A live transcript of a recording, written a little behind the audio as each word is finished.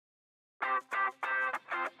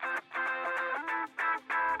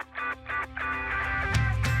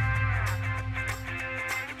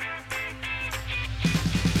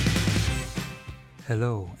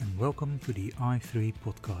Hello and welcome to the i3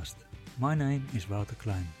 podcast. My name is Wouter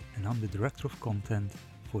Klein and I'm the Director of Content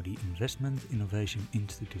for the Investment Innovation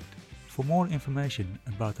Institute. For more information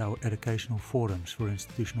about our educational forums for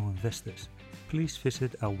institutional investors, please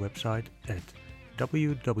visit our website at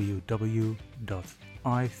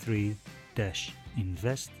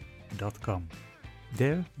www.i3-invest.com.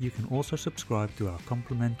 There you can also subscribe to our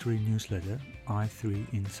complimentary newsletter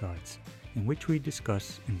i3 Insights, in which we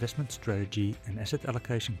discuss investment strategy and asset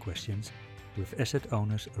allocation questions with asset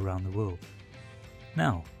owners around the world.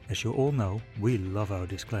 Now, as you all know, we love our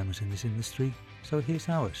disclaimers in this industry, so here's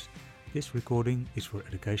ours. This recording is for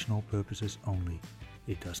educational purposes only.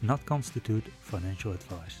 It does not constitute financial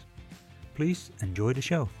advice. Please enjoy the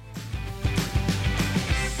show.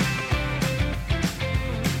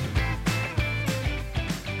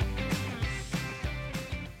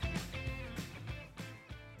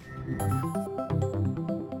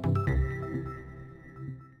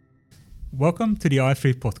 Welcome to the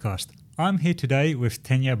i3 podcast. I'm here today with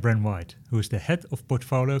Tanya Bren-White, who is the head of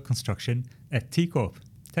portfolio construction at TCorp.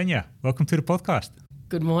 Tanya, welcome to the podcast.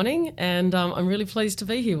 Good morning, and I'm really pleased to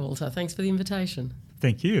be here, Walter. Thanks for the invitation.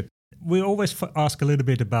 Thank you. We always ask a little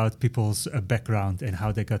bit about people's background and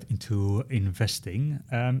how they got into investing.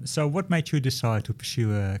 So what made you decide to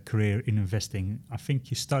pursue a career in investing? I think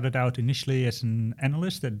you started out initially as an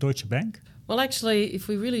analyst at Deutsche Bank. Well, actually, if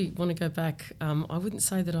we really want to go back, I wouldn't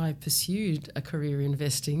say that I pursued a career in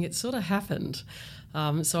investing. It sort of happened.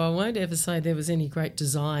 So I won't ever say there was any great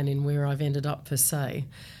design in where I've ended up per se.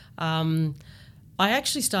 I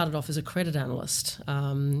actually started off as a credit analyst,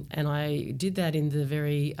 and I did that in the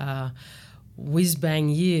very whiz-bang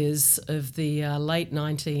years of the late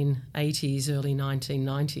 1980s, early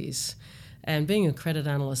 1990s. And being a credit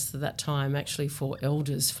analyst at that time, actually for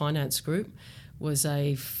Elders Finance Group, was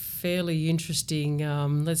a fairly interesting,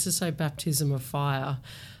 let's just say, baptism of fire.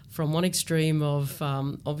 From one extreme of,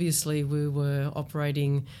 obviously, we were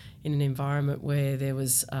operating in an environment where there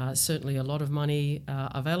was certainly a lot of money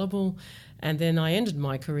available. And then I ended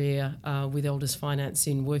my career with Elders Finance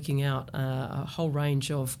in working out a whole range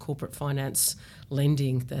of corporate finance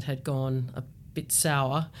lending that had gone a bit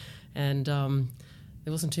sour. And there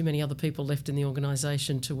wasn't too many other people left in the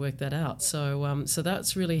organisation to work that out. So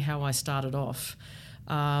that's really how I started off.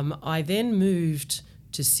 I then moved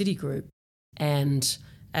to Citigroup, and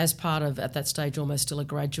as part of, at that stage, almost still a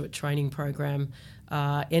graduate training program,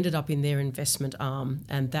 ended up in their investment arm,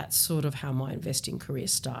 and that's sort of how my investing career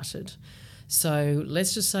started. So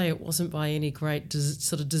let's just say it wasn't by any great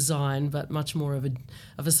sort of design, but much more of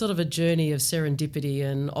a sort of a journey of serendipity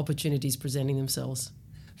and opportunities presenting themselves.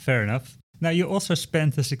 Fair enough. Now, you also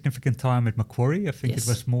spent a significant time at Macquarie. I think Yes. it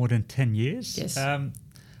was more than 10 years. Yes. Can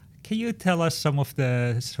you tell us some of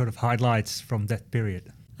the sort of highlights from that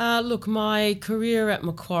period? Look, my career at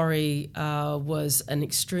Macquarie was an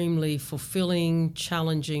extremely fulfilling,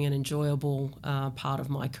 challenging and enjoyable part of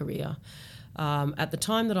my career. At the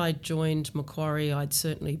time that I joined Macquarie, I'd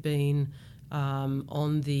certainly been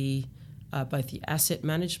on the both the asset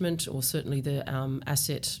management, or certainly the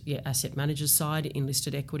asset managers side in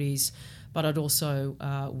listed equities, but I'd also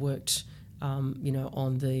worked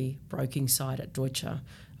on the broking side at Deutsche,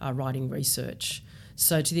 writing research.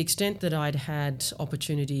 So to the extent that I'd had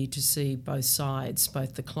opportunity to see both sides,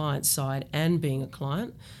 both the client side and being a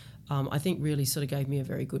client, I think really sort of gave me a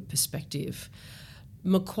very good perspective.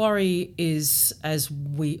 Macquarie is, as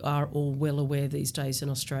we are all well aware these days in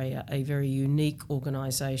Australia, a very unique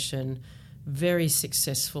organisation, very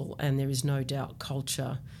successful, and there is no doubt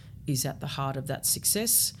culture is at the heart of that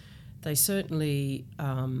success. They certainly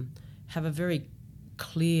have a very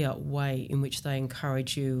clear way in which they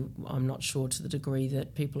encourage you. I'm not sure to the degree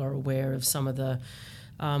that people are aware of some of the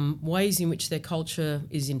ways in which their culture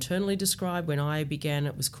is internally described. When I began,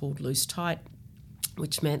 it was called loose tight,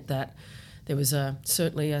 which meant that there was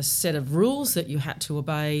certainly a set of rules that you had to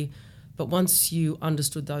obey, but once you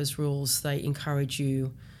understood those rules, they encourage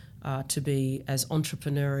you to be as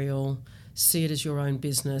entrepreneurial, see it as your own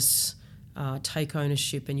business, take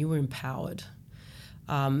ownership, and you were empowered.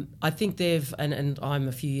 I think and I'm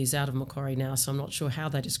a few years out of Macquarie now, so I'm not sure how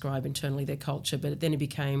they describe internally their culture, but then it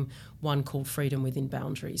became one called freedom within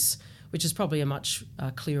boundaries, which is probably a much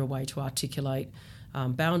clearer way to articulate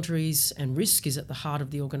boundaries, and risk is at the heart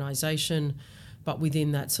of the organisation, but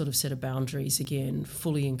within that sort of set of boundaries, again,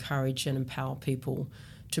 fully encourage and empower people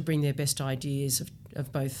to bring their best ideas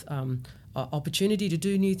of both opportunity to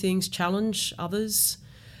do new things, challenge others,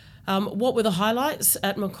 What were the highlights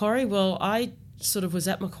at Macquarie? Well, I sort of was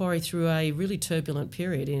at Macquarie through a really turbulent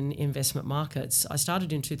period in investment markets. I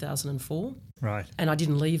started in 2004. Right. And I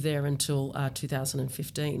didn't leave there until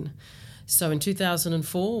 2015. So in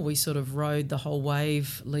 2004, we sort of rode the whole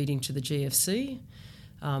wave leading to the GFC.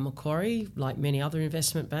 Macquarie, like many other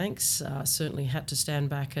investment banks, certainly had to stand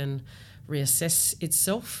back and reassess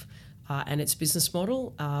itself and its business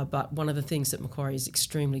model. But one of the things that Macquarie is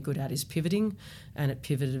extremely good at is pivoting, and it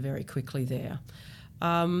pivoted very quickly there.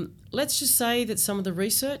 Let's just say that some of the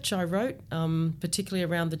research I wrote, particularly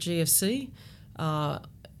around the GFC,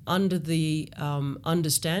 under the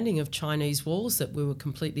understanding of Chinese walls, that we were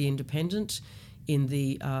completely independent in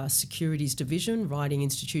the securities division, writing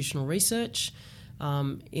institutional research.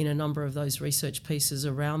 In a number of those research pieces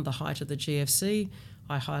around the height of the GFC,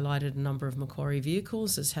 I highlighted a number of Macquarie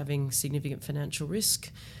vehicles as having significant financial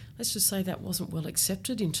risk. Let's just say that wasn't well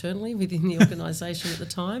accepted internally within the organisation at the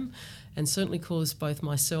time, and certainly caused both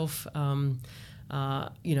myself quite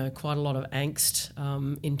a lot of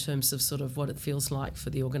angst in terms of sort of what it feels like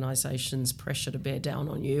for the organisation's pressure to bear down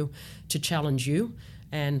on you, to challenge you,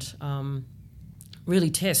 and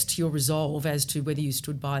really test your resolve as to whether you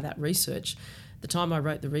stood by that research. The time I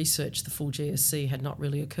wrote the research, the full GFC had not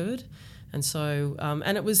really occurred. And so,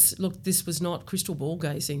 and it was, look, this was not crystal ball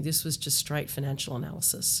gazing, this was just straight financial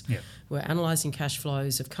analysis. Yeah. We're analysing cash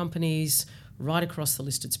flows of companies right across the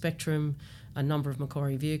listed spectrum. A number of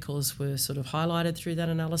Macquarie vehicles were sort of highlighted through that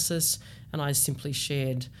analysis, and I simply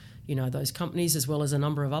shared, those companies as well as a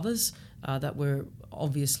number of others that were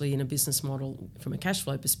obviously in a business model from a cash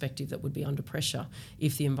flow perspective that would be under pressure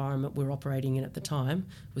if the environment we're operating in at the time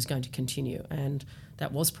was going to continue. And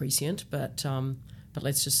that was prescient, but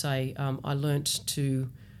let's just say I learnt to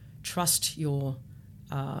trust your,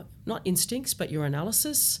 not instincts, but your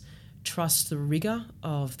analysis, trust the rigour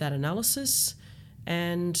of that analysis,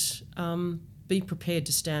 and be prepared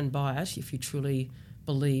to stand by it if you truly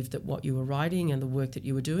believe that what you were writing and the work that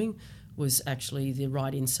you were doing was actually the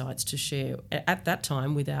right insights to share at that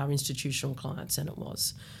time with our institutional clients, and it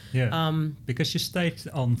was. Yeah, because you stayed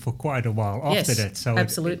on for quite a while after that. So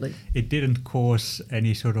absolutely. It didn't cause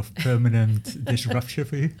any sort of permanent disruption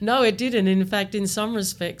for you? No, it didn't. In fact, in some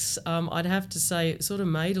respects, I'd have to say it sort of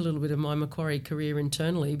made a little bit of my Macquarie career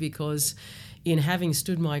internally, because in having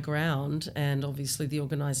stood my ground, and obviously the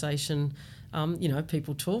organisation,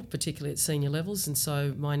 people talk, particularly at senior levels, and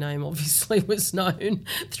so my name obviously was known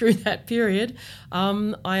through that period.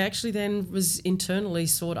 I actually then was internally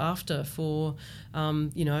sought after for,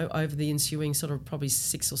 over the ensuing sort of probably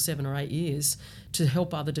 6 or 7 or 8 years to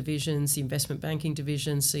help other divisions, the investment banking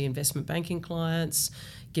division, see investment banking clients,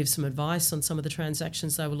 give some advice on some of the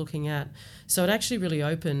transactions they were looking at. So it actually really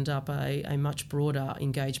opened up a much broader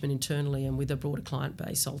engagement internally and with a broader client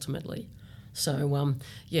base ultimately. So,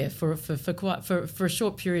 for a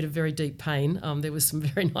short period of very deep pain, there was some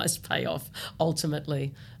very nice payoff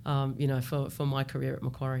ultimately, for my career at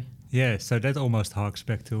Macquarie. Yeah, so that almost harks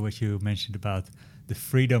back to what you mentioned about the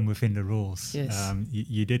freedom within the rules. Yes.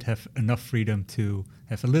 You did have enough freedom to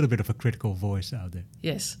have a little bit of a critical voice out there.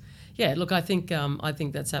 Yes. Yeah, look, I think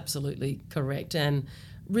that's absolutely correct, and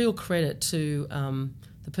real credit to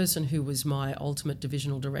the person who was my ultimate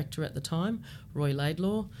divisional director at the time, Roy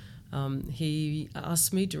Laidlaw. He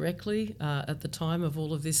asked me directly at the time of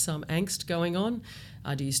all of this angst going on,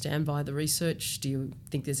 do you stand by the research? Do you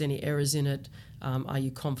think there's any errors in it? Are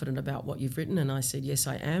you confident about what you've written? And I said, yes,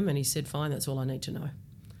 I am. And he said, fine, that's all I need to know.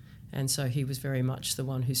 And so he was very much the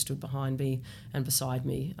one who stood behind me and beside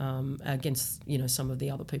me against, some of the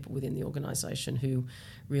other people within the organisation who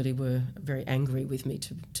really were very angry with me,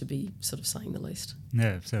 to be sort of saying the least.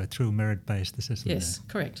 Yeah, so a true merit-based system. Yes,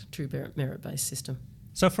 correct, true merit-based system.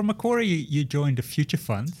 So from Macquarie, you joined the Future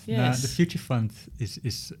Fund. Yes. The Future Fund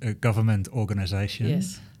is a government organisation.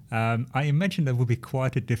 Yes. I imagine that would be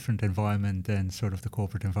quite a different environment than sort of the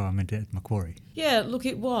corporate environment at Macquarie. Yeah, look,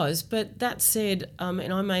 it was. But that said,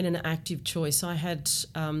 and I made an active choice. I had,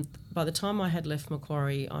 by the time I had left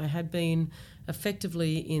Macquarie, I had been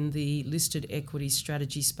effectively in the listed equity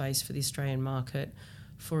strategy space for the Australian market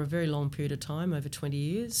for a very long period of time, over 20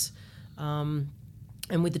 years. And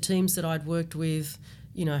with the teams that I'd worked with,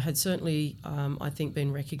 had certainly, I think,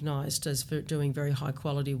 been recognised as doing very high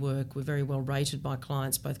quality work. We're very well rated by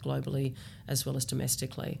clients, both globally as well as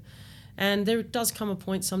domestically. And there does come a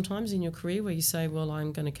point sometimes in your career where you say, well,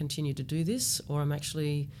 I'm going to continue to do this, or I'm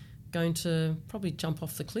actually going to probably jump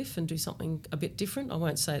off the cliff and do something a bit different. I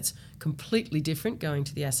won't say it's completely different going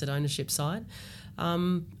to the asset ownership side.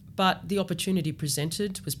 But the opportunity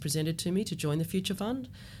was presented to me to join the Future Fund.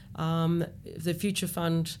 The Future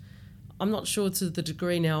Fund, I'm not sure to the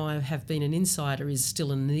degree now I have been an insider is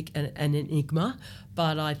still an enigma,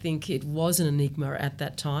 but I think it was an enigma at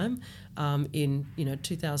that time. In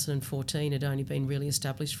 2014, it had only been really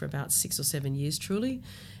established for about 6 or 7 years, truly.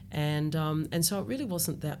 And so it really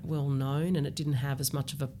wasn't that well known, and it didn't have as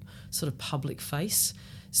much of a sort of public face.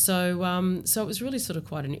 So it was really sort of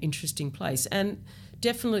quite an interesting place. And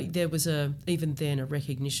definitely there was even then a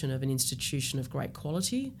recognition of an institution of great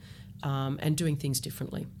quality and doing things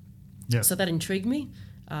differently. Yeah. So that intrigued me.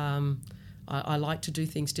 I like to do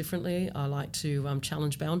things differently. I like to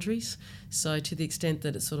challenge boundaries. So to the extent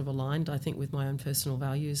that it sort of aligned, I think, with my own personal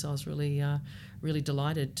values, I was really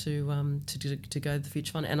delighted to go to the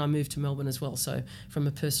Future Fund, and I moved to Melbourne as well. So from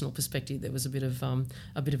a personal perspective, there was a bit of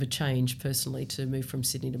a change personally to move from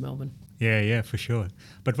Sydney to Melbourne. Yeah, for sure.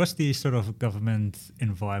 But was the sort of government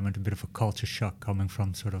environment a bit of a culture shock coming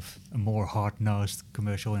from sort of a more hard-nosed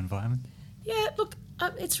commercial environment? Yeah, look,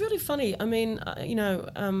 it's really funny. I mean,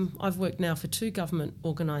 I've worked now for 2 government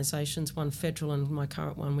organisations, one federal and my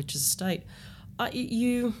current one, which is state. Do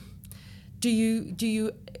you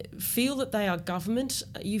feel that they are government?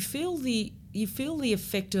 You feel the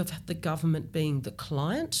effect of the government being the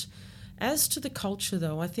client. As to the culture,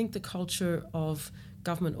 though, I think the culture of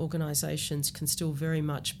government organisations can still very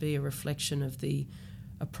much be a reflection of the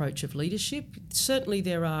approach of leadership. Certainly,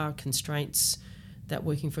 there are constraints that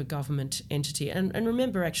working for a government entity. And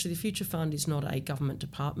remember, actually, the Future Fund is not a government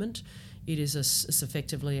department. It is it's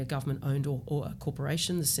effectively a government-owned or a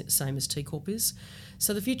corporation, the same as T Corp is.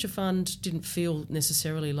 So the Future Fund didn't feel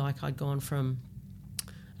necessarily like I'd gone from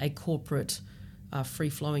a corporate,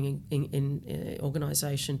 free-flowing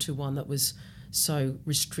organisation to one that was so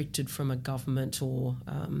restricted from a government or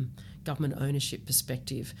government ownership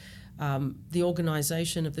perspective. The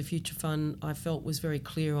organisation of the Future Fund, I felt, was very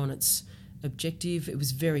clear on its objective. It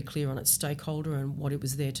was very clear on its stakeholder and what it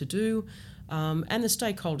was there to do. And the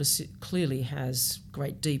stakeholder clearly has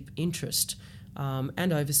great deep interest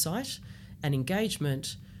and oversight and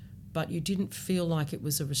engagement, but you didn't feel like it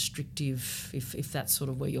was a restrictive, if that's sort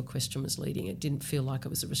of where your question was leading, it didn't feel like it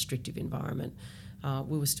was a restrictive environment.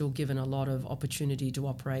 We were still given a lot of opportunity to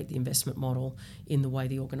operate the investment model in the way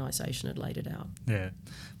the organisation had laid it out. Yeah.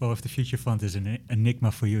 Well, if the Future Fund is an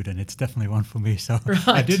enigma for you, then it's definitely one for me. So right.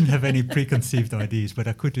 I didn't have any preconceived ideas, but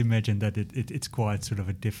I could imagine that it's quite sort of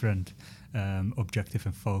a different objective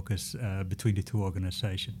and focus between the 2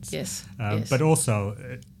 organisations. Yes. But also,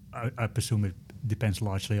 I presume it depends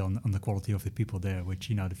largely on the quality of the people there, which,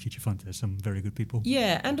 the Future Fund has some very good people.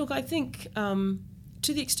 Yeah, and look, I think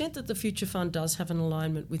to the extent that the Future Fund does have an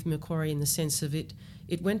alignment with Macquarie in the sense of it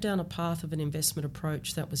went down a path of an investment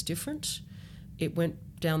approach that was different. It went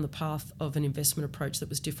down the path of an investment approach that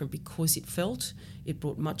was different because it felt it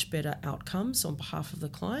brought much better outcomes on behalf of the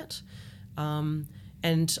client.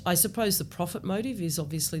 And I suppose the profit motive is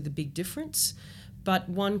obviously the big difference, but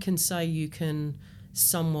one can say you can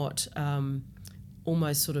somewhat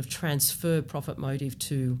almost sort of transfer profit motive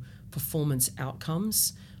to performance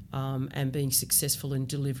outcomes and being successful in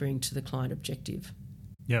delivering to the client objective.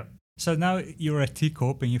 Yeah. So now you're at T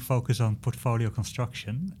Corp and you focus on portfolio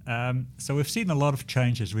construction. So we've seen a lot of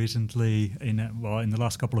changes recently in the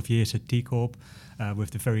last couple of years at T Corp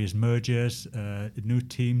with the various mergers, new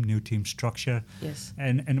team structure. Yes.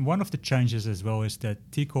 And one of the changes as well is that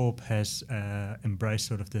T Corp has embraced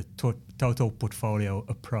sort of the total portfolio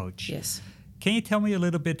approach. Yes. Can you tell me a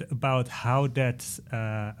little bit about how that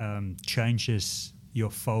changes your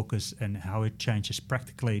focus and how it changes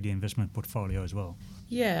practically the investment portfolio as well?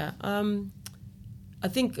 Yeah, I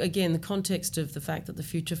think, again, the context of the fact that the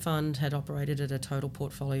Future Fund had operated at a total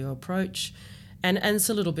portfolio approach, and it's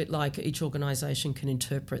a little bit like each organisation can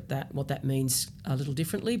interpret what that means a little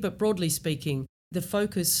differently, but broadly speaking, the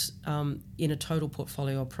focus in a total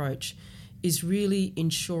portfolio approach is really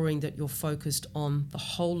ensuring that you're focused on the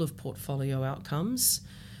whole of portfolio outcomes,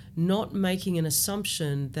 not making an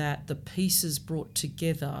assumption that the pieces brought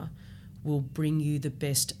together will bring you the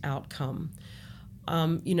best outcome.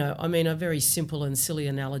 A very simple and silly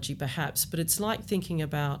analogy perhaps, but it's like thinking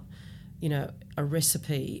about, a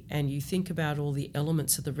recipe, and you think about all the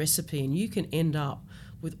elements of the recipe and you can end up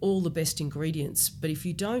with all the best ingredients, but if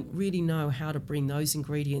you don't really know how to bring those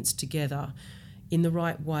ingredients together in the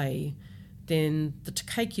right way, then the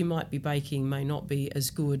cake you might be baking may not be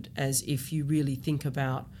as good as if you really think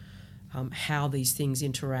about how these things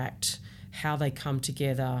interact, how they come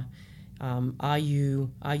together. Are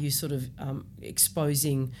you sort of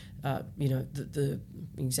exposing, the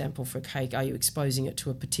example for a cake, are you exposing it to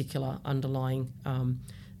a particular underlying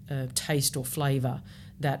taste or flavour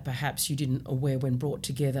that perhaps you didn't aware when brought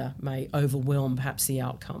together may overwhelm perhaps the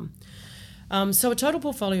outcome? So a total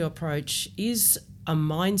portfolio approach is a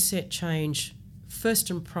mindset change first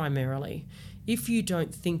and primarily. If you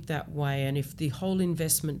don't think that way, and if the whole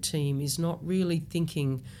investment team is not really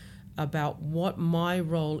thinking about what my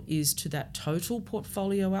role is to that total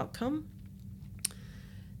portfolio outcome,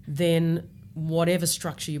 then whatever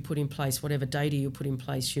structure you put in place, whatever data you put in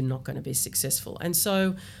place, you're not going to be successful. And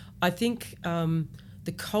so I think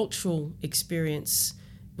the cultural experience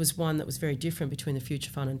was one that was very different between the Future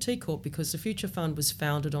Fund and T Corp, because the Future Fund was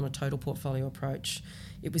founded on a total portfolio approach.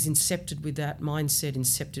 It was incepted with that mindset,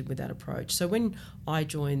 incepted with that approach. So when I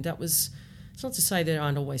joined, it's not to say there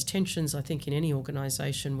aren't always tensions. I think in any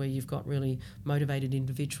organisation where you've got really motivated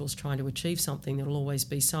individuals trying to achieve something, there will always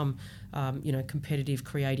be some, competitive,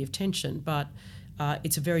 creative tension. But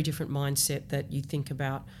it's a very different mindset that you think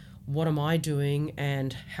about what am I doing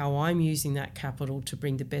and how I'm using that capital to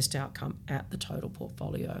bring the best outcome at the total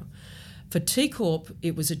portfolio. For T Corp,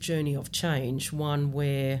 it was a journey of change, one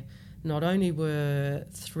where not only were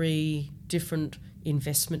 3 different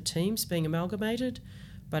investment teams being amalgamated,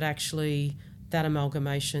 but actually that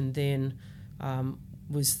amalgamation then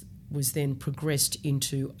was then progressed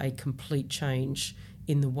into a complete change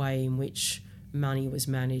in the way in which money was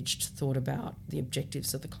managed, thought about, the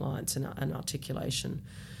objectives of the clients and articulation.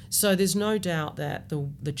 So there's no doubt that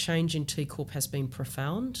the change in T Corp has been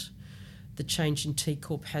profound. The change in T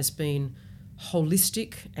Corp has been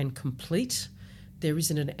holistic and complete. There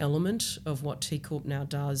isn't an element of what T Corp now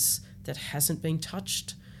does that hasn't been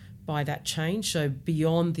touched by that change. So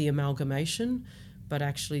beyond the amalgamation, but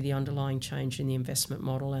actually the underlying change in the investment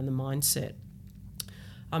model and the mindset.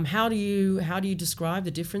 How do you describe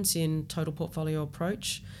the difference in total portfolio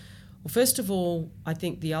approach? Well, first of all, I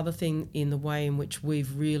think the other thing in the way in which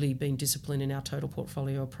we've really been disciplined in our total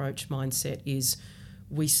portfolio approach mindset is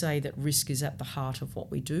we say that risk is at the heart of what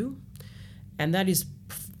we do. And that is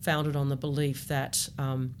founded on the belief that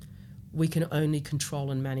we can only control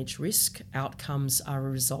and manage risk. Outcomes are a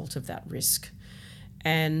result of that risk.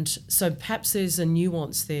 And so perhaps there's a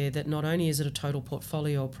nuance there that not only is it a total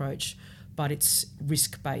portfolio approach, but it's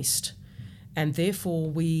risk-based. And therefore,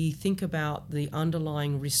 we think about the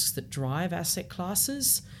underlying risks that drive asset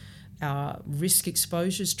classes. Our risk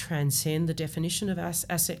exposures transcend the definition of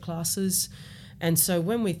asset classes. And so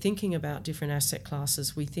when we're thinking about different asset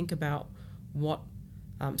classes, we think about what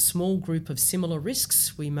small group of similar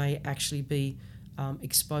risks we may actually be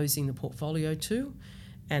exposing the portfolio to.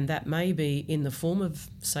 And that may be in the form of,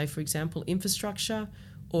 say, for example, infrastructure,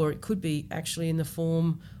 or it could be actually in the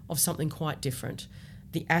form of something quite different.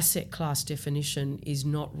 The asset class definition is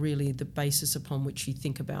not really the basis upon which you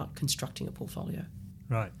think about constructing a portfolio.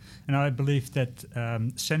 Right. And I believe that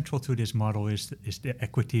central to this model is the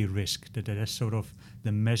equity risk, that is sort of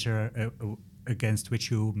the measure against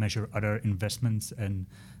which you measure other investments and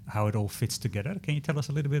how it all fits together. Can you tell us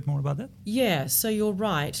a little bit more about that? Yeah, so you're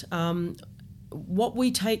right. What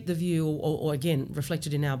we take the view, or again,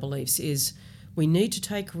 reflected in our beliefs, is we need to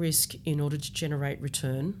take risk in order to generate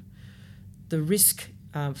return. The risk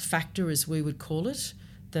factor, as we would call it,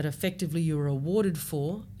 that effectively you are awarded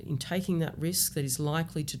for in taking that risk that is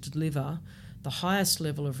likely to deliver the highest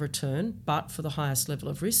level of return, but for the highest level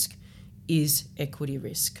of risk, is equity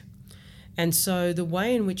risk. And so the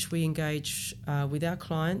way in which we engage with our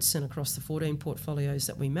clients and across the 14 portfolios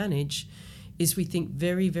that we manage is we think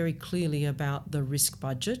very, very clearly about the risk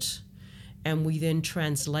budget, and we then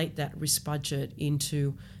translate that risk budget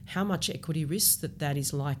into how much equity risk that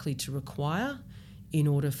is likely to require in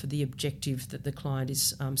order for the objective that the client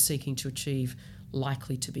is seeking to achieve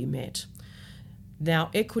likely to be met. Now,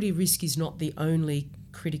 equity risk is not the only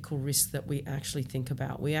critical risk that we actually think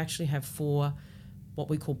about. We actually have 4 what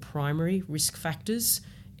we call primary risk factors.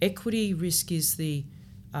 Equity risk is the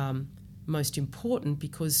most important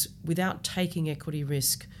because without taking equity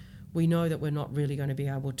risk, we know that we're not really going to be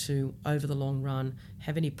able to, over the long run,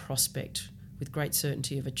 have any prospect with great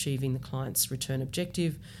certainty of achieving the client's return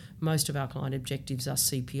objective. Most of our client objectives are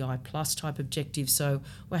CPI plus type objectives, so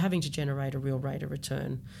we're having to generate a real rate of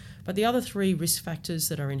return. But the other 3 risk factors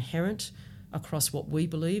that are inherent across what we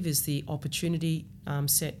believe is the opportunity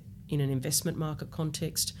set in an investment market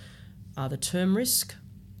context are the term risk,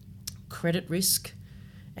 credit risk,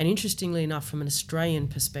 and interestingly enough, from an Australian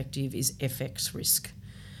perspective, is FX risk.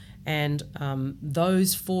 And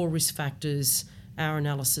those 4 risk factors, our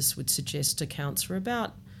analysis would suggest accounts for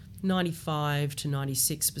about 95 to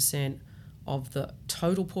 96% of the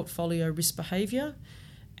total portfolio risk behaviour,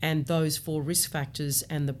 and those 4 risk factors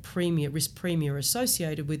and the risk premium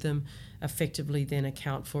associated with them effectively then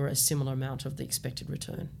account for a similar amount of the expected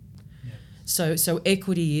return. Yeah. So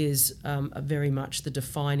equity is very much the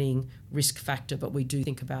defining risk factor, but we do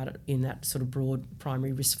think about it in that sort of broad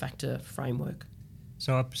primary risk factor framework.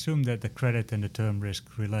 So I presume that the credit and the term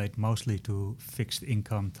risk relate mostly to fixed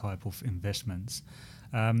income type of investments.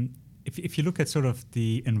 If you look at sort of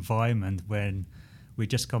the environment when we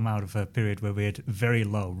just come out of a period where we had very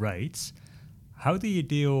low rates, how do you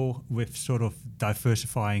deal with sort of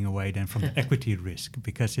diversifying away then from the equity risk?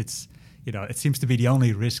 Because it's, it seems to be the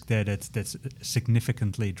only risk there that's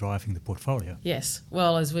significantly driving the portfolio. Yes.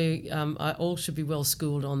 Well, as we all should be well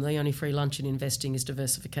schooled on, the only free lunch in investing is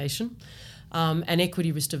diversification. And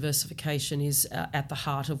equity risk diversification is at the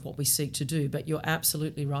heart of what we seek to do. But you're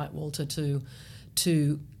absolutely right, Walter,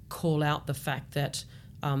 to call out the fact that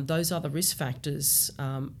those other risk factors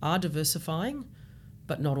are diversifying,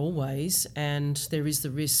 but not always. And there is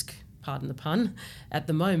the risk, pardon the pun, at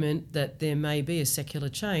the moment that there may be a secular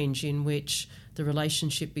change in which the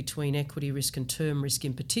relationship between equity risk and term risk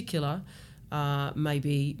in particular may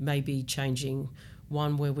be changing.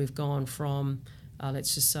 One where we've gone from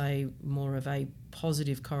let's just say more of a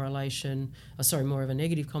positive correlation, more of a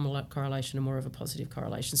negative correlation and more of a positive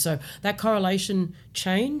correlation. So that correlation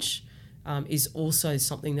change is also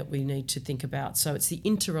something that we need to think about. So it's the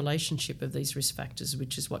interrelationship of these risk factors,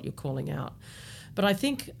 which is what you're calling out. But I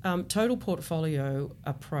think total portfolio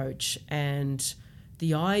approach and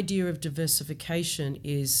the idea of diversification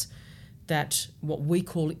is that what we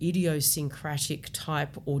call idiosyncratic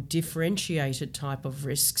type or differentiated type of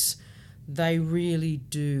risks, they really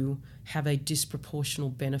do have a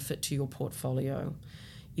disproportional benefit to your portfolio.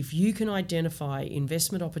 If you can identify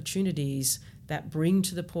investment opportunities that bring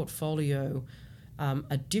to the portfolio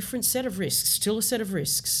a different set of risks, still a set of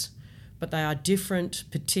risks, but they are different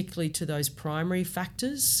particularly to those primary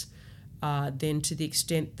factors, then to the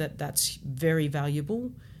extent that that's very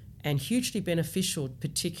valuable and hugely beneficial,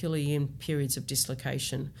 particularly in periods of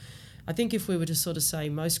dislocation. I think if we were to sort of say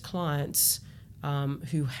most clients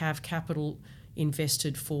who have capital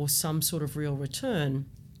invested for some sort of real return,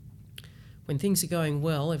 when things are going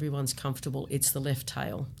well, everyone's comfortable, it's the left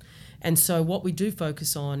tail. And so what we do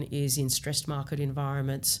focus on is in stressed market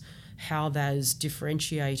environments, how those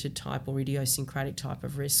differentiated type or idiosyncratic type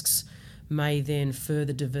of risks may then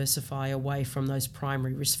further diversify away from those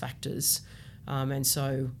primary risk factors. And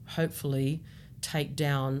so hopefully take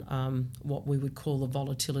down what we would call the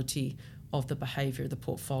volatility of the behaviour of the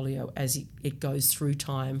portfolio as it goes through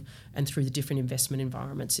time and through the different investment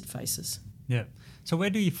environments it faces. Yeah. So where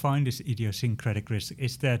do you find this idiosyncratic risk?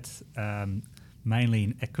 Is that mainly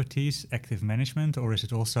in equities, active management, or is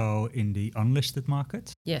it also in the unlisted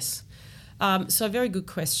markets? Yes. So very good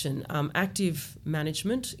question. Active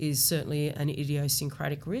management is certainly an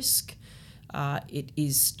idiosyncratic risk. It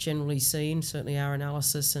is generally seen, certainly our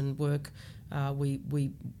analysis and work,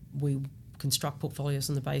 we construct portfolios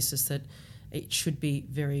on the basis that it should be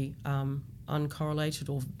very uncorrelated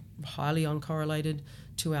or highly uncorrelated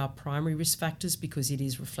to our primary risk factors because it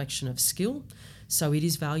is reflection of skill. So it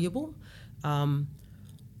is valuable.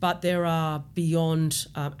 But there are beyond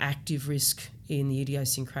active risk in the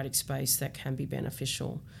idiosyncratic space that can be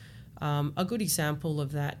beneficial. A good example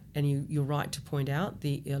of that, and you're right to point out,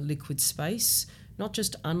 the liquid space, not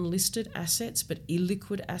just unlisted assets, but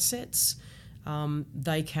illiquid assets,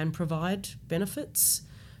 they can provide benefits.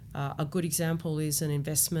 A good example is an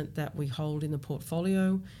investment that we hold in the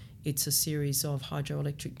portfolio. It's a series of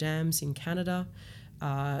hydroelectric dams in Canada.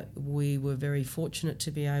 We were very fortunate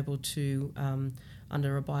to be able to,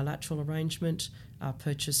 under a bilateral arrangement,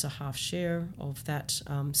 purchase a half share of that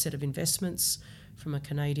set of investments from a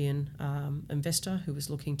Canadian investor who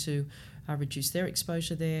was looking to reduce their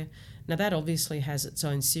exposure there. Now that obviously has its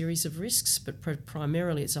own series of risks, but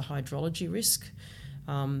primarily it's a hydrology risk.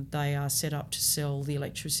 They are set up to sell the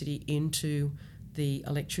electricity into the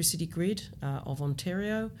electricity grid of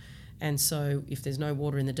Ontario. And so if there's no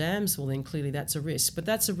water in the dams, well then clearly that's a risk. But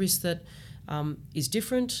that's a risk that is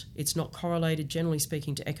different. It's not correlated, generally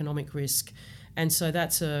speaking, to economic risk. And so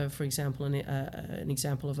that's, for example, an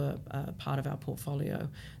example of a part of our portfolio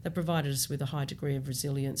that provided us with a high degree of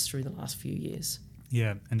resilience through the last few years.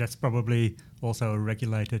 Yeah, and that's probably also a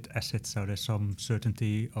regulated asset, so there's some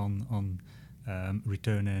certainty on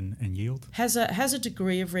return and yield. Has a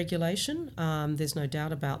degree of regulation, there's no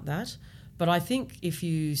doubt about that. But I think if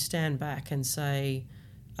you stand back and say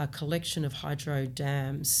a collection of hydro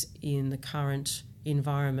dams in the current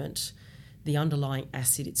environment, the underlying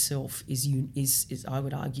asset itself is I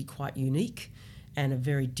would argue, quite unique and a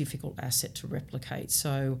very difficult asset to replicate.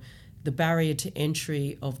 So the barrier to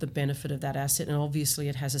entry of the benefit of that asset. And obviously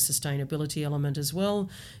it has a sustainability element as well,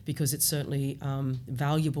 because it's certainly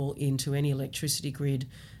valuable into any electricity grid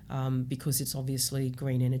because it's obviously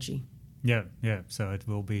green energy. Yeah. So it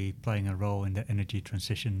will be playing a role in the energy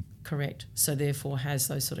transition. Correct. So therefore has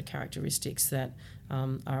those sort of characteristics that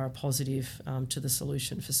are a positive to the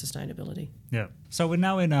solution for sustainability. Yeah. So we're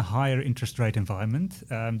now in a higher interest rate environment.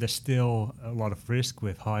 There's still a lot of risk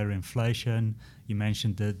with higher inflation. You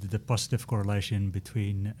mentioned the positive correlation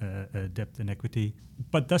between debt and equity.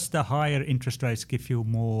 But does the higher interest rates give you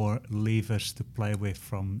more levers to play with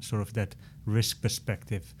from sort of that risk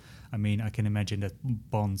perspective? I mean, I can imagine that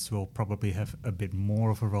bonds will probably have a bit more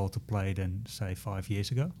of a role to play than, say, 5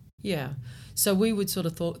 years ago. Yeah. So we would sort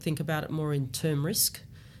of think about it more in term risk.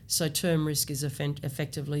 So term risk is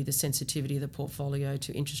effectively the sensitivity of the portfolio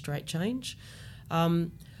to interest rate change.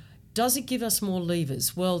 Does it give us more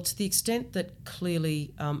levers? Well, to the extent that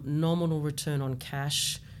clearly nominal return on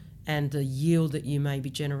cash and the yield that you may be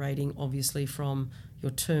generating, obviously, from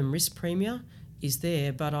your term risk premia is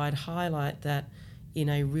there. But I'd highlight that in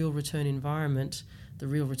a real return environment, the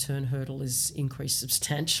real return hurdle is increased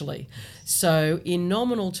substantially. So in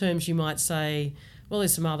nominal terms, you might say, well,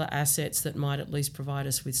 there's some other assets that might at least provide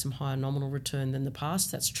us with some higher nominal return than the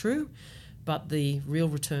past. That's true. But the real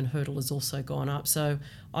return hurdle has also gone up. So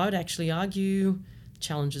I would actually argue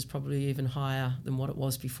challenge is probably even higher than what it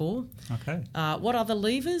was before. Okay. What other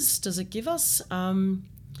levers does it give us?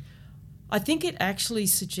 I think it actually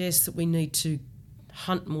suggests that we need to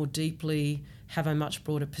hunt more deeply, have a much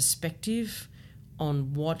broader perspective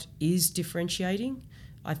on what is differentiating.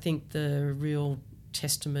 I think the real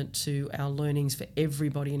testament to our learnings for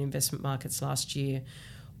everybody in investment markets last year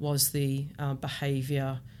was the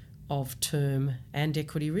behaviour of term and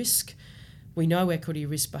equity risk. We know equity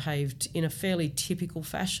risk behaved in a fairly typical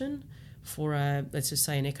fashion for let's just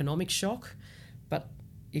say an economic shock, but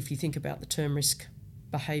if you think about the term risk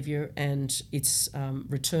behaviour and its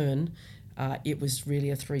return, it was really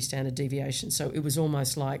a 3 standard deviation. So it was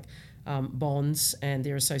almost like bonds and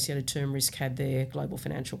their associated term risk had their global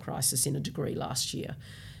financial crisis in a degree last year.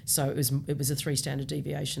 So it was a 3 standard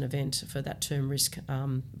deviation event for that term risk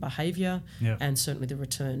behaviour, and certainly the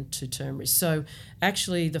return to term risk. So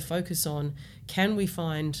actually the focus on can we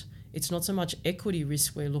find, it's not so much equity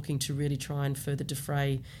risk we're looking to really try and further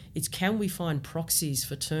defray, it's can we find proxies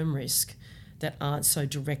for term risk that aren't so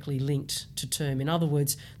directly linked to term. In other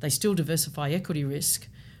words, they still diversify equity risk,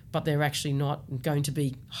 but they're actually not going to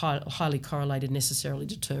be highly correlated necessarily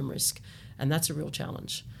to term risk. And that's a real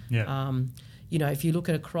challenge. Yeah. If you look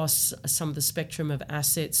at across some of the spectrum of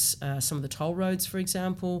assets, some of the toll roads, for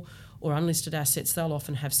example, or unlisted assets, they'll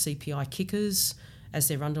often have CPI kickers as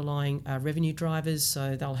their underlying revenue drivers.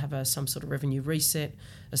 So they'll have some sort of revenue reset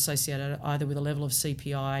associated either with a level of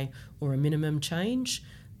CPI or a minimum change.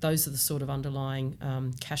 Those are the sort of underlying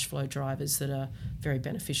cash flow drivers that are very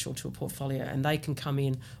beneficial to a portfolio, and they can come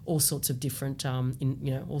in all sorts of different,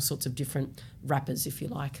 all sorts of different wrappers, if you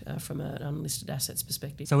like, from an unlisted assets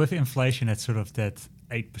perspective. So with inflation at sort of that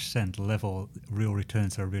 8% level, real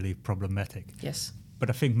returns are really problematic. Yes. But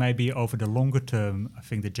I think maybe over the longer term, I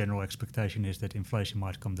think the general expectation is that inflation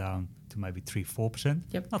might come down to maybe 3-4%.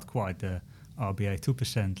 Yep. Not quite the RBA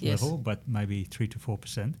 2% level, but maybe 3 to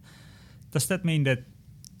 4%. Does that mean that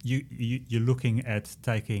you're looking at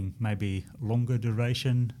taking maybe longer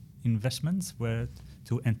duration investments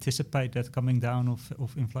to anticipate that coming down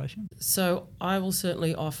of inflation? So I will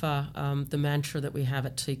certainly offer the mantra that we have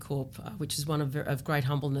at T Corp, which is one of great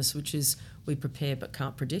humbleness, which is we prepare but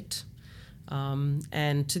can't predict.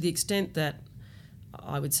 And to the extent that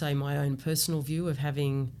I would say my own personal view of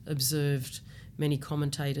having observed many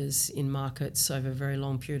commentators in markets over a very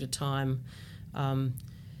long period of time,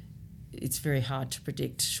 it's very hard to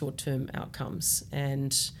predict short-term outcomes.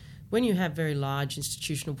 And when you have very large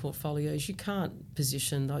institutional portfolios, you can't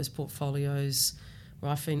position those portfolios,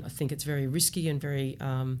 I think it's very risky and very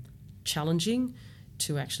challenging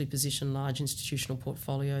to actually position large institutional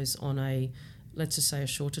portfolios on let's just say a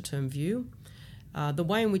shorter-term view. The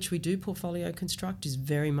way in which we do portfolio construct is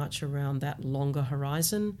very much around that longer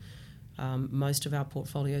horizon. Most of our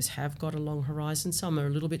portfolios have got a long horizon. Some are a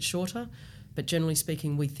little bit shorter, but generally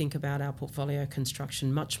speaking, we think about our portfolio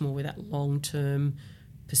construction much more with that long-term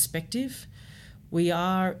perspective. We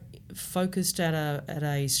are focused at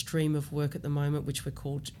a stream of work at the moment, which we're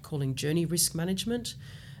calling journey risk management,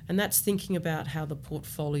 and that's thinking about how the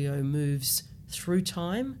portfolio moves through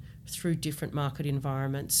time, through different market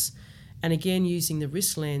environments. And again, using the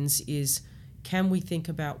risk lens is, can we think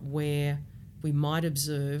about where we might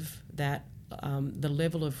observe that the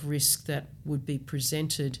level of risk that would be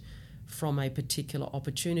presented from a particular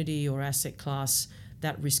opportunity or asset class,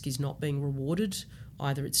 that risk is not being rewarded.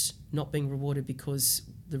 Either it's not being rewarded because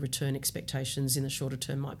the return expectations in the shorter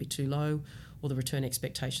term might be too low, or the return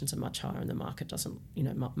expectations are much higher and the market doesn't,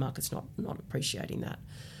 market's not appreciating that.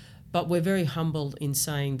 But we're very humble in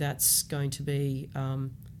saying that's going to be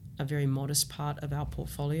a very modest part of our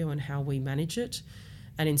portfolio and how we manage it.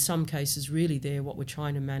 And in some cases, really what we're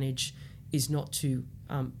trying to manage is not to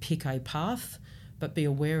pick a path, but be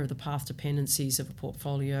aware of the path dependencies of a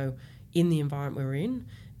portfolio in the environment we're in,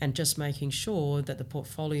 and just making sure that the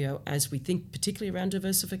portfolio, as we think particularly around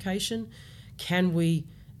diversification, can we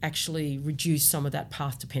actually reduce some of that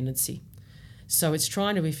path dependency. So it's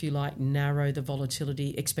trying to, if you like, narrow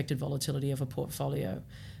the expected volatility of a portfolio.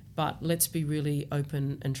 But let's be really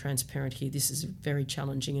open and transparent here. This is a very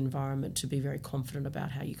challenging environment to be very confident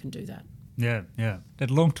about how you can do that. Yeah. That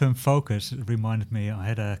long-term focus reminded me, I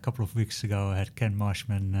had a couple of weeks ago, I had Ken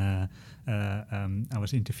Marshman, I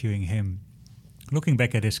was interviewing him. Looking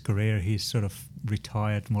back at his career, he's sort of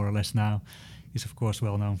retired more or less now. He's, of course,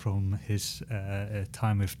 well known from his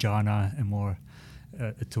time with Jana and more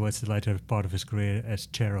towards the later part of his career as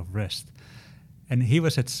chair of REST. And he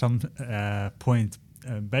was at some point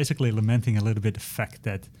basically lamenting a little bit the fact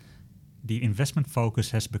that the investment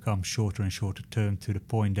focus has become shorter and shorter term, to the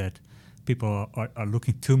point that people are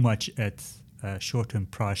looking too much at short-term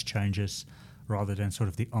price changes rather than sort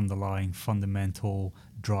of the underlying fundamental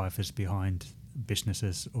drivers behind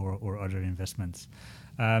businesses or other investments.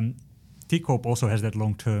 TCorp also has that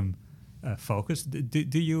long-term focus.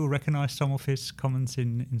 Do you recognize some of his comments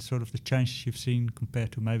in sort of the changes you've seen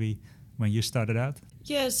compared to maybe when you started out?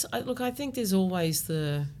 Yes, I think there's always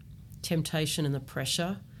the temptation and the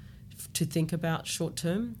pressure to think about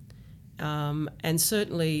short-term. And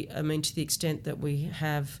certainly, to the extent that we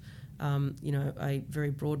have, a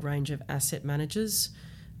very broad range of asset managers,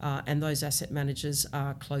 and those asset managers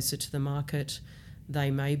are closer to the market, they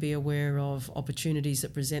may be aware of opportunities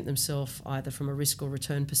that present themselves either from a risk or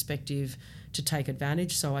return perspective to take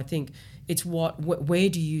advantage. So I think it's where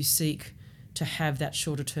do you seek to have that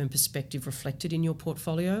shorter term perspective reflected in your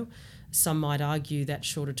portfolio? Some might argue that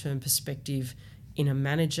shorter term perspective in a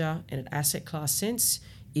manager and an asset class sense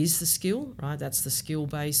is the skill, right? That's the skill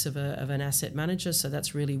base of an asset manager. So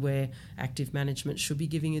that's really where active management should be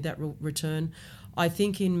giving you that return. I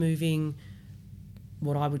think in moving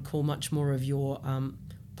what I would call much more of your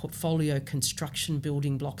portfolio construction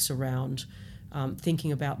building blocks around,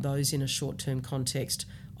 thinking about those in a short-term context,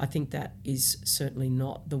 I think that is certainly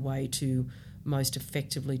not the way to most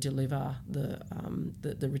effectively deliver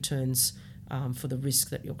the returns for the risk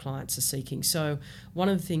that your clients are seeking. So one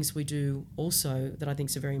of the things we do also that I think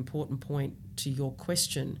is a very important point to your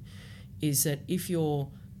question is that if you're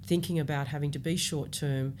thinking about having to be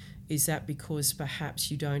short-term, is that because perhaps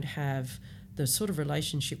you don't have the sort of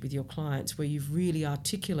relationship with your clients where you've really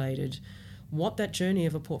articulated what that journey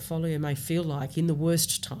of a portfolio may feel like in the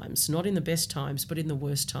worst times, not in the best times, but in the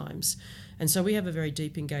worst times. And so we have a very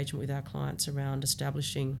deep engagement with our clients around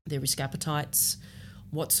establishing their risk appetites,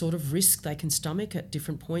 what sort of risk they can stomach at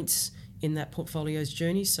different points in that portfolio's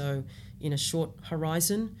journey. So in a short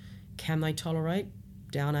horizon, can they tolerate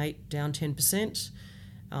down 8, down 10%?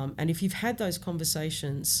 And if you've had those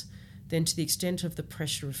conversations, then to the extent of the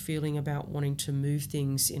pressure of feeling about wanting to move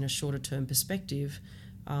things in a shorter term perspective,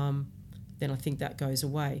 then I think that goes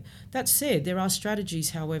away. That said, there are strategies,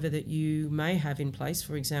 however, that you may have in place.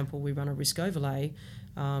 For example, we run a risk overlay,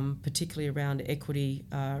 particularly around equity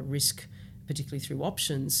risk, particularly through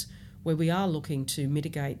options, where we are looking to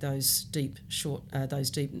mitigate those deep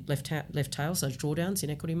left tails, those drawdowns in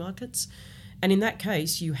equity markets. And in that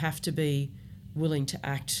case, you have to be willing to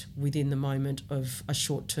act within the moment of a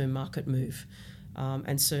short-term market move.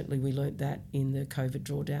 And certainly we learnt that in the COVID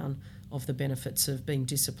drawdown of the benefits of being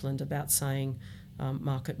disciplined about saying,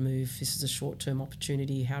 market move, this is a short-term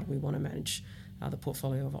opportunity, how do we want to manage the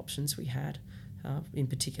portfolio of options we had, in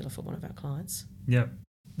particular for one of our clients. Yeah.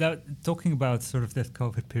 Now, talking about sort of that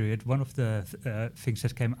COVID period, one of the things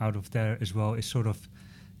that came out of there as well is sort of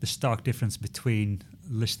the stark difference between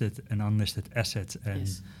listed and unlisted assets. And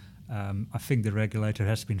Yes. I think the regulator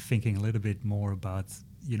has been thinking a little bit more about,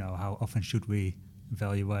 how often should we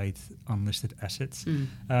evaluate unlisted assets.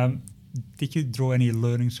 Did you draw any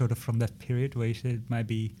learning sort of from that period where you said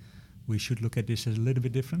maybe we should look at this as a little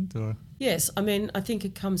bit different? Or Yes, I think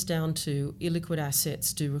it comes down to illiquid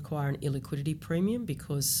assets do require an illiquidity premium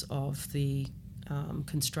because of the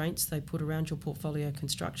constraints they put around your portfolio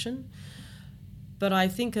construction. But I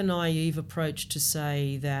think a naive approach to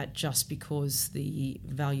say that just because the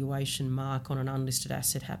valuation mark on an unlisted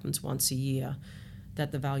asset happens once a year,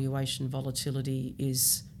 that the valuation volatility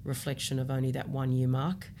is reflection of only that 1 year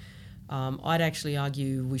mark. I'd actually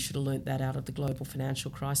argue we should have learnt that out of the global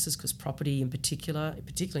financial crisis, because property in particular,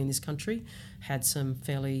 particularly in this country, had some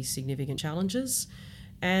fairly significant challenges.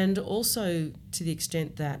 And also to the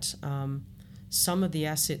extent that some of the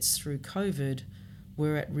assets through COVID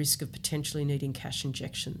were at risk of potentially needing cash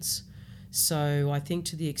injections. So I think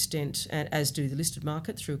to the extent, as do the listed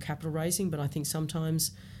market through capital raising, but I think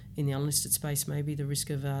sometimes in the unlisted space maybe the risk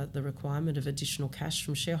of the requirement of additional cash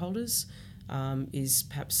from shareholders is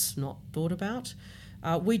perhaps not thought about.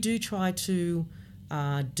 We do try to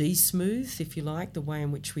de-smooth, if you like, the way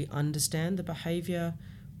in which we understand the behaviour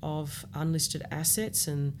of unlisted assets,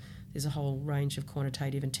 and there's a whole range of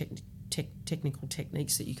quantitative and technical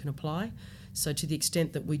techniques that you can apply. So to the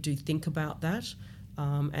extent that we do think about that,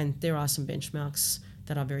 and there are some benchmarks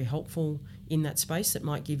that are very helpful in that space that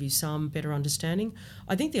might give you some better understanding.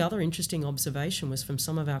 I think the other interesting observation was from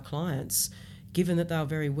some of our clients, given that they were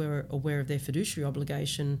very aware of their fiduciary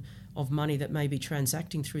obligation of money that may be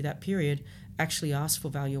transacting through that period, actually asked for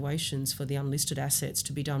valuations for the unlisted assets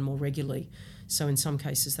to be done more regularly. So in some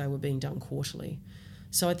cases they were being done quarterly.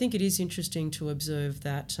 So I think it is interesting to observe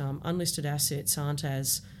that unlisted assets aren't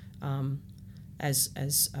as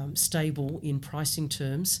stable in pricing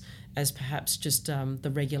terms as perhaps just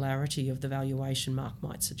the regularity of the valuation mark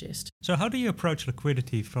might suggest. So how do you approach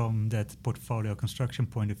liquidity from that portfolio construction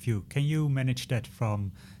point of view? Can you manage that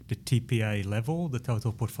from the TPA level, the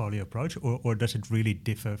total portfolio approach, or does it really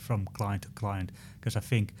differ from client to client? Because I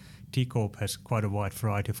think T Corp has quite a wide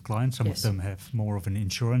variety of clients. Some of them have more of an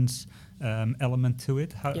insurance element to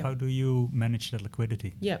it. How do you manage that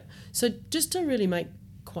liquidity? Yeah. So just to really make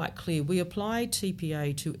quite clear, we apply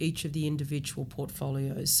TPA to each of the individual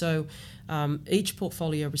portfolios. So each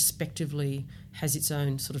portfolio respectively has its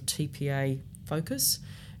own sort of TPA focus.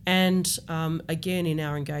 And again, in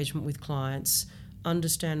our engagement with clients,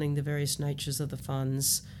 understanding the various natures of the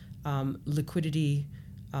funds, liquidity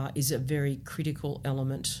is a very critical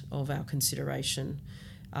element of our consideration.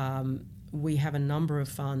 We have a number of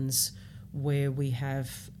funds where we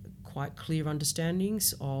have quite clear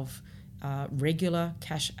understandings of regular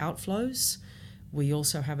cash outflows. We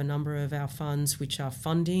also have a number of our funds which are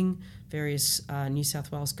funding various New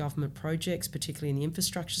South Wales government projects, particularly in the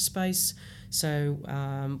infrastructure space. So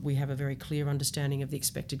we have a very clear understanding of the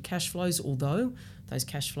expected cash flows, although those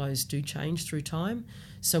cash flows do change through time.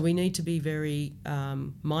 So we need to be very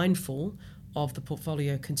mindful of the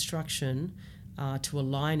portfolio construction to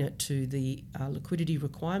align it to the liquidity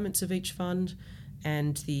requirements of each fund,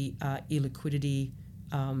 and the illiquidity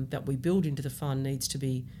that we build into the fund needs to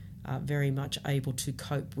be very much able to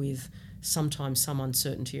cope with sometimes some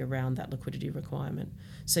uncertainty around that liquidity requirement.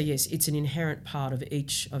 So yes, it's an inherent part of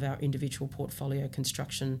each of our individual portfolio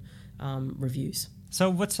construction reviews. So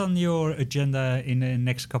what's on your agenda in the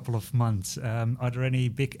next couple of months? Are there any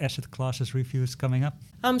big asset classes reviews coming up?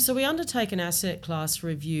 So we undertake an asset class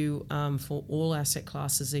review for all asset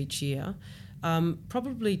classes each year.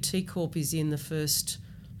 Probably T Corp is in the first,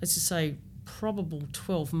 let's just say, probable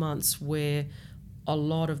 12 months where a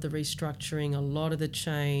lot of the restructuring, a lot of the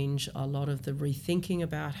change, a lot of the rethinking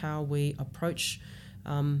about how we approach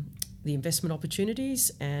the investment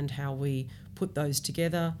opportunities and how we put those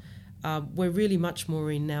together. We're really much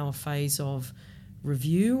more in now a phase of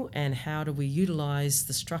review and how do we utilise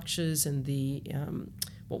the structures and the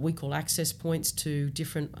what we call access points to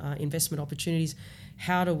different investment opportunities.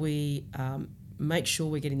 How do we make sure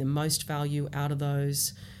we're getting the most value out of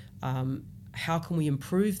those? How can we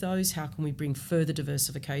improve those? How can we bring further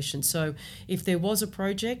diversification? So if there was a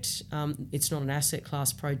project, it's not an asset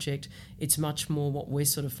class project, it's much more what we're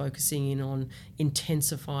sort of focusing in on,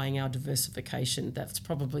 intensifying our diversification. That's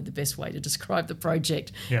probably the best way to describe the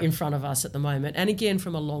project in front of us at the moment. And again,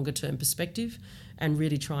 from a longer term perspective, and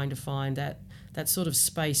really trying to find that sort of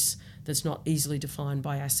space that's not easily defined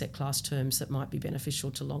by asset class terms that might be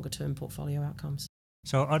beneficial to longer term portfolio outcomes.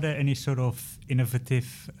 So are there any sort of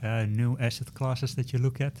innovative new asset classes that you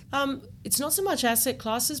look at? It's not so much asset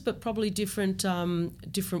classes, but probably different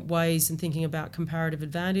ways in thinking about comparative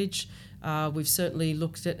advantage. We've certainly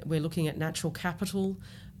we're looking at natural capital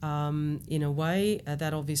in a way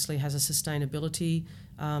that obviously has a sustainability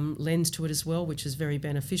lens to it as well, which is very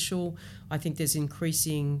beneficial. I think there's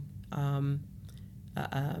increasing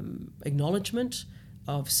acknowledgement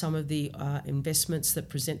of some of the investments that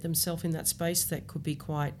present themselves in that space that could be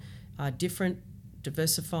quite different,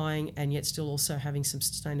 diversifying, and yet still also having some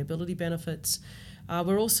sustainability benefits.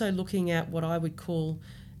 We're also looking at what I would call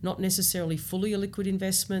not necessarily fully illiquid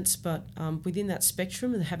investments, but within that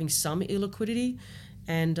spectrum and having some illiquidity.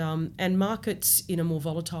 And markets in a more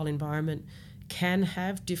volatile environment can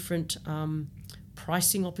have different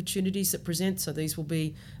pricing opportunities that present. So these will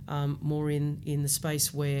be more in the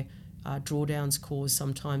space where drawdowns cause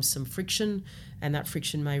sometimes some friction, and that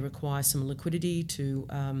friction may require some liquidity to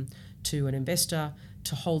an investor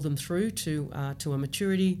to hold them through to a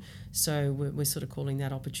maturity. So we're sort of calling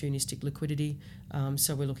that opportunistic liquidity.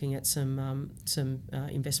 So we're looking at some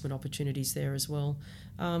investment opportunities there as well,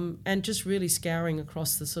 and just really scouring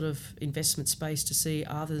across the sort of investment space to see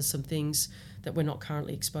are there some things that we're not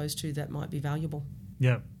currently exposed to that might be valuable.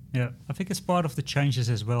 Yeah. I think as part of the changes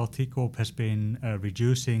as well, TCorp has been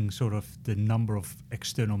reducing sort of the number of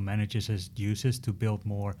external managers as it uses to build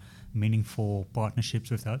more meaningful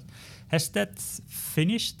partnerships with us. Has that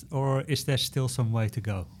finished, or is there still some way to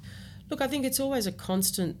go? Look, I think it's always a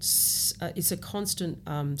constant. Set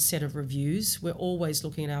of reviews. We're always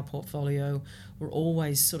looking at our portfolio. We're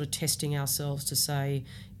always sort of testing ourselves to say,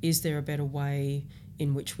 is there a better way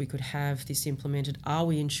in which we could have this implemented? Are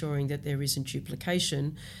we ensuring that there isn't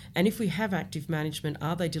duplication? And if we have active management,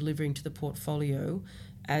 are they delivering to the portfolio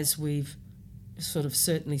as we've sort of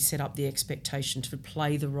certainly set up the expectation to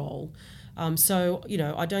play the role? So,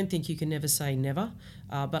 I don't think you can never say never,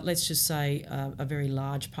 but let's just say a very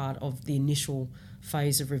large part of the initial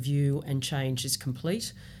phase of review and change is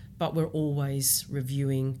complete, but we're always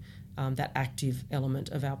reviewing that active element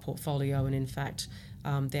of our portfolio. And in fact,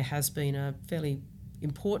 there has been a fairly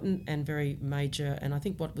important and very major, and I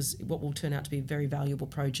think what will turn out to be a very valuable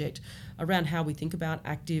project around how we think about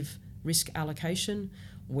active risk allocation,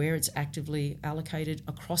 where it's actively allocated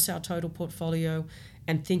across our total portfolio,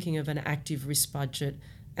 and thinking of an active risk budget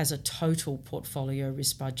as a total portfolio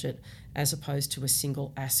risk budget as opposed to a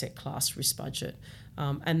single asset class risk budget.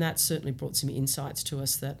 And that certainly brought some insights to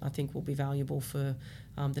us that I think will be valuable for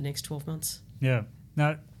the next 12 months. Yeah.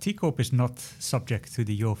 Now, TCorp is not subject to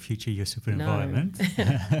the Your Future, Your Super environment,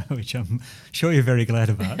 which I'm sure you're very glad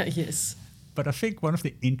about. Yes. But I think one of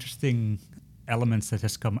the interesting elements that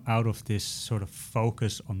has come out of this sort of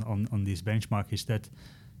focus on this benchmark is that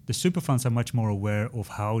the super funds are much more aware of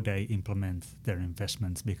how they implement their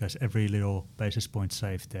investments, because every little basis point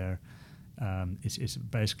saved there is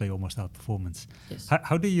basically almost outperformance. Yes.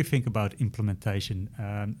 How do you think about implementation?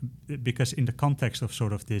 Because in the context of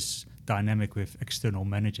sort of this dynamic with external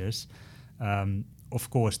managers, of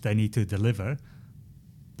course they need to deliver,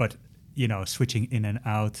 but switching in and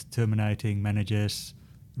out, terminating managers,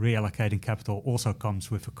 reallocating capital also comes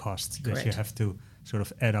with a cost. Correct. That you have to sort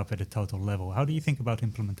of add up at a total level. How do you think about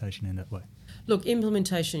implementation in that way? Look,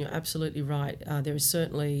 implementation, you're absolutely right. There is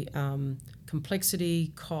certainly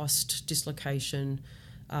complexity, cost, dislocation,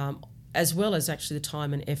 as well as actually the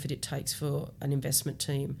time and effort it takes for an investment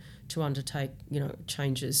team to undertake,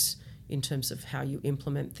 changes in terms of how you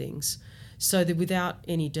implement things. So that without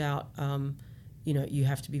any doubt, you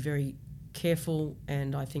have to be very careful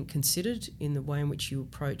and I think considered in the way in which you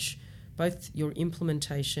approach both your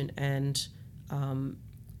implementation and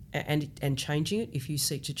changing it if you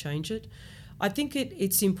seek to change it. I think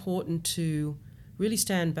it's important to really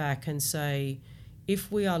stand back and say, if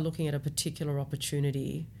we are looking at a particular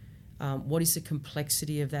opportunity, what is the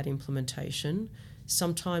complexity of that implementation?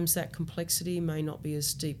 Sometimes that complexity may not be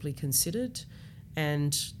as deeply considered,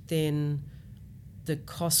 and then the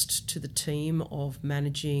cost to the team of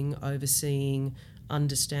managing, overseeing,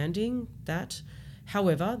 understanding that.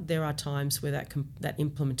 However, there are times where that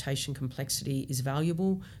implementation complexity is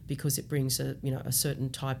valuable because it brings a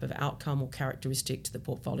certain type of outcome or characteristic to the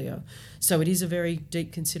portfolio. So it is a very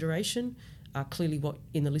deep consideration. Clearly, what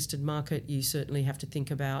in the listed market, you certainly have to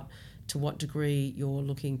think about to what degree you're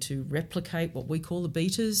looking to replicate what we call the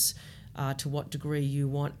betas, to what degree you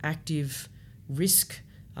want active risk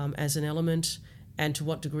as an element, and to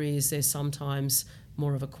what degree is there sometimes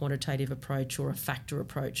more of a quantitative approach or a factor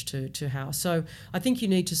approach to how. So I think you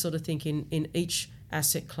need to sort of think in each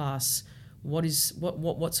asset class, what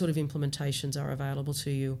sort of implementations are available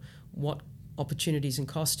to you, what opportunities and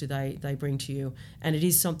costs do they bring to you. And it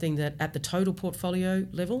is something that at the total portfolio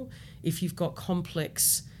level, if you've got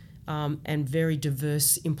complex and very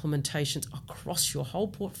diverse implementations across your whole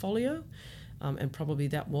portfolio, and probably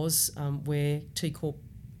that was where TCorp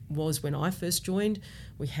was when I first joined.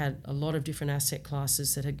 We had a lot of different asset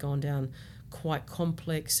classes that had gone down quite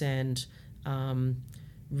complex and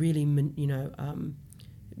really,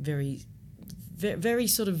 very, very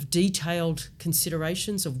sort of detailed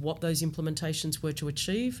considerations of what those implementations were to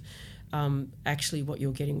achieve. Actually, what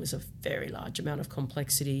you're getting was a very large amount of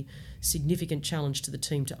complexity, significant challenge to the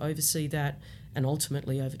team to oversee that, and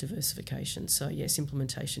ultimately over diversification. So yes,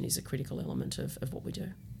 implementation is a critical element of what we do.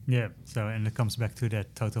 Yeah, so and it comes back to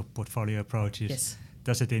that total portfolio approach. Yes.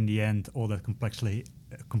 Does it in the end, all that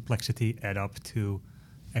complexity add up to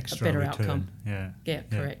extra better return. outcome. Yeah,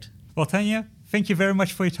 correct. Well, Tanya, thank you very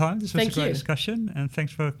much for your time. This was Thank a great you. discussion, and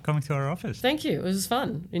thanks for coming to our office. Thank you. It was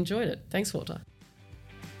fun. Enjoyed it. Thanks, Walter.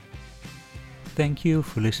 Thank you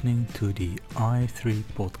for listening to the i3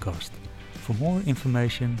 podcast. For more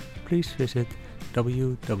information, please visit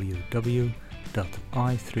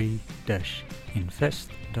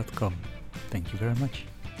www.i3-invest.com. Thank you very much.